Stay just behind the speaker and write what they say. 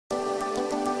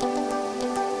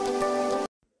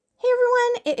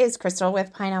it is Crystal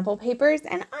with Pineapple Papers,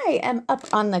 and I am up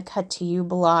on the Cut to You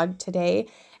blog today,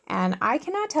 and I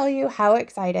cannot tell you how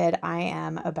excited I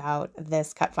am about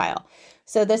this cut file.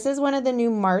 So this is one of the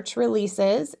new March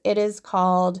releases. It is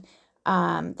called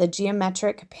the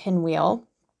Geometric Pinwheel,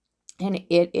 and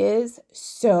it is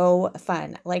so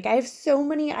fun. Like, I have so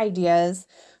many ideas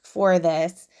for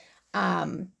this.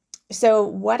 So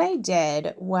what I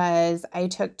did was I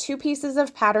took 2 pieces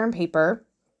of pattern paper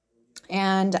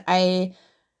and I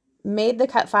made the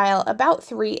cut file about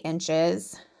 3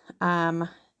 inches. And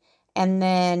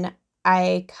then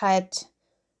I cut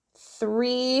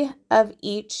 3 of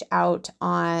each out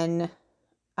on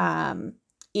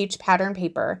each pattern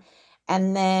paper.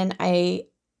 And then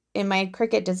in my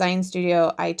Cricut Design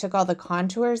Studio, I took all the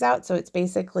contours out. So it's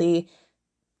basically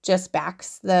just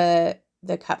backs the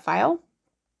cut file.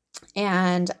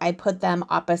 And I put them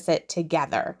opposite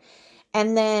together.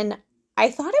 And then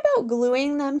I thought about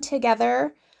gluing them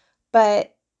together,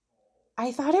 but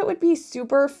I thought it would be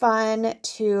super fun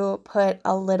to put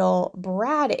a little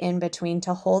brad in between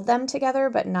to hold them together,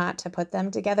 but not to put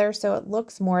them together. So it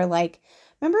looks more like,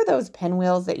 remember those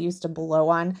pinwheels that used to blow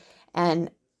on? And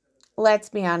let's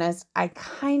be honest, I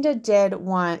kind of did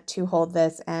want to hold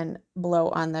this and blow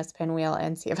on this pinwheel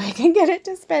and see if I can get it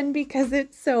to spin because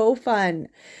it's so fun.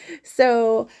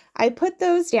 So I put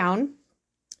those down.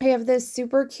 I have this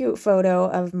super cute photo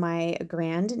of my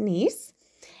grand niece,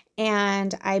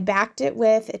 and I backed it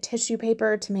with a tissue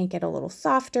paper to make it a little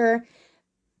softer,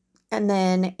 and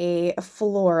then a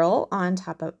floral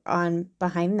on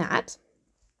behind that.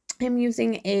 I'm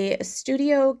using a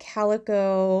Studio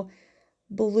Calico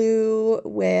blue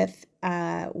with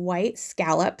white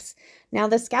scallops. Now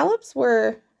the scallops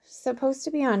were supposed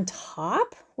to be on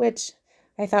top, which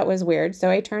I thought was weird,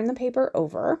 so I turned the paper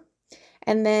over.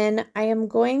 And then I am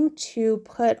going to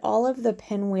put all of the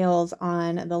pinwheels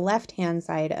on the left-hand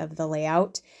side of the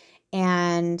layout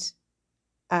and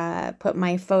put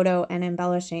my photo and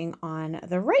embellishing on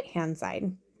the right-hand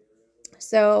side.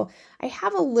 So I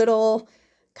have a little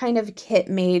kind of kit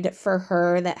made for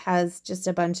her that has just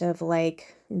a bunch of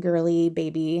like girly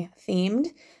baby themed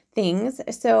things.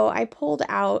 So I pulled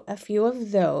out a few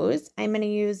of those. I'm going to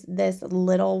use this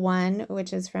little one,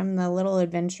 which is from the Little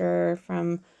Adventure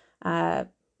from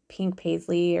Pink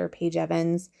Paisley or Paige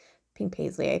Evans, Pink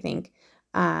Paisley, I think,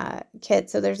 kit.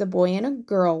 So there's a boy and a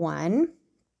girl one,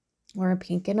 or a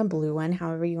pink and a blue one,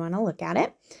 however you want to look at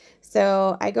it.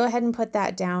 So I go ahead and put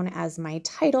that down as my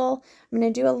title. I'm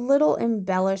going to do a little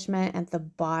embellishment at the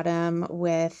bottom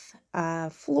with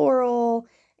floral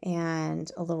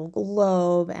and a little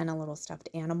globe and a little stuffed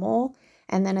animal.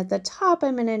 And then at the top,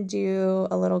 I'm going to do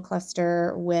a little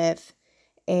cluster with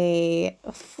a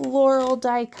floral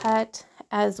die cut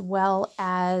as well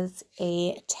as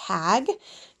a tag.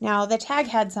 Now the tag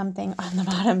had something on the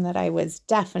bottom that I was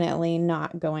definitely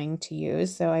not going to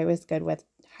use, so I was good with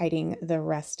hiding the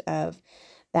rest of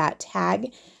that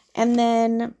tag. And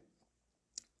then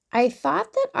I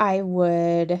thought that I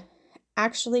would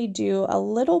actually do a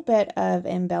little bit of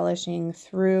embellishing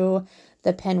through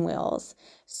the pinwheels.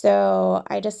 So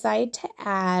I decided to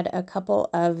add a couple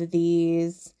of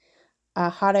these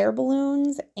hot air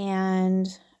balloons and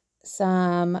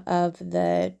some of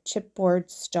the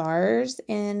chipboard stars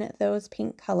in those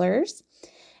pink colors.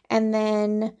 And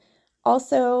then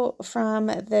also from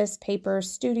this paper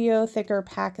studio thicker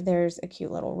pack, there's a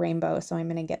cute little rainbow. So I'm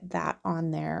going to get that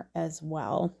on there as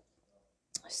well.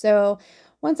 So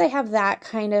once I have that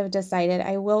kind of decided,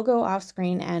 I will go off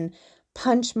screen and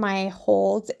punch my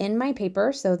holes in my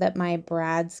paper so that my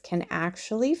brads can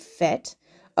actually fit.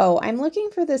 Oh, I'm looking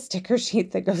for the sticker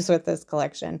sheet that goes with this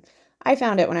collection. I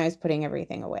found it when I was putting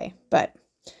everything away, but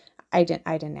I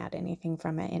didn't add anything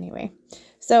from it anyway.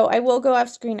 So I will go off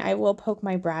screen. I will poke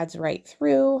my brads right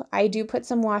through. I do put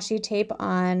some washi tape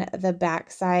on the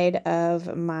back side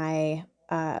of my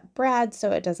brad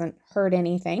so it doesn't hurt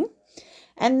anything.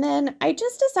 And then I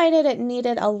just decided it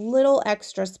needed a little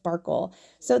extra sparkle.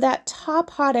 So that top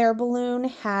hot air balloon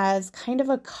has kind of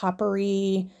a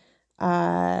coppery,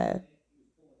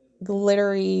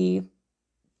 glittery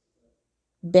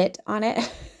bit on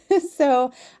it.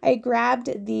 So I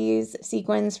grabbed these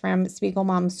sequins from Spiegel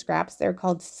Mom's Scraps. They're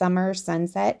called Summer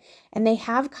Sunset, and they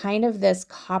have kind of this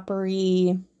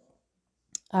coppery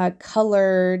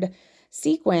colored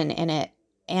sequin in it.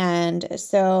 And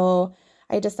so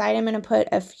I decided I'm going to put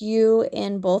a few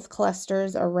in both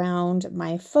clusters around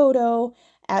my photo,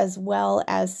 as well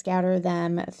as scatter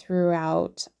them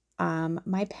throughout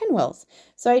my pinwheels.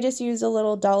 So I just used a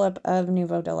little dollop of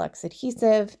Nuvo Deluxe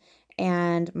adhesive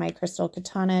and my crystal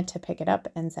katana to pick it up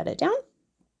and set it down.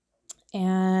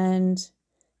 And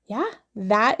yeah,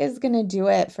 that is going to do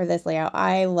it for this layout.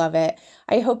 I love it.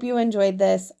 I hope you enjoyed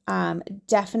this.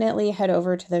 Definitely head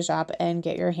over to the shop and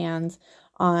get your hands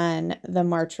on the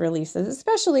March releases,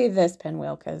 especially this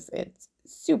pinwheel, because it's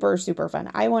super, super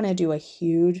fun. I want to do a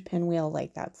huge pinwheel.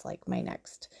 Like that's like my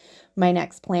next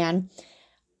plan.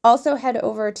 Also head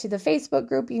over to the Facebook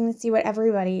group. You can see what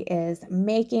everybody is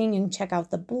making and check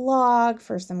out the blog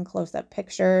for some close-up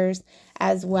pictures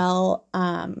as well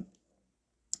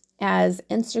as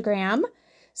Instagram.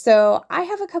 So I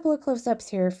have a couple of close-ups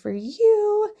here for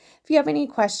you. If you have any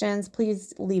questions,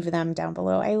 please leave them down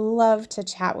below. I love to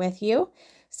chat with you.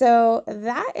 So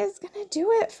that is going to do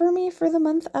it for me for the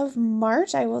month of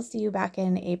March. I will see you back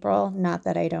in April. Not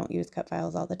that I don't use cut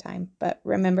files all the time, but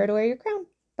remember to wear your crown.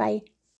 Bye.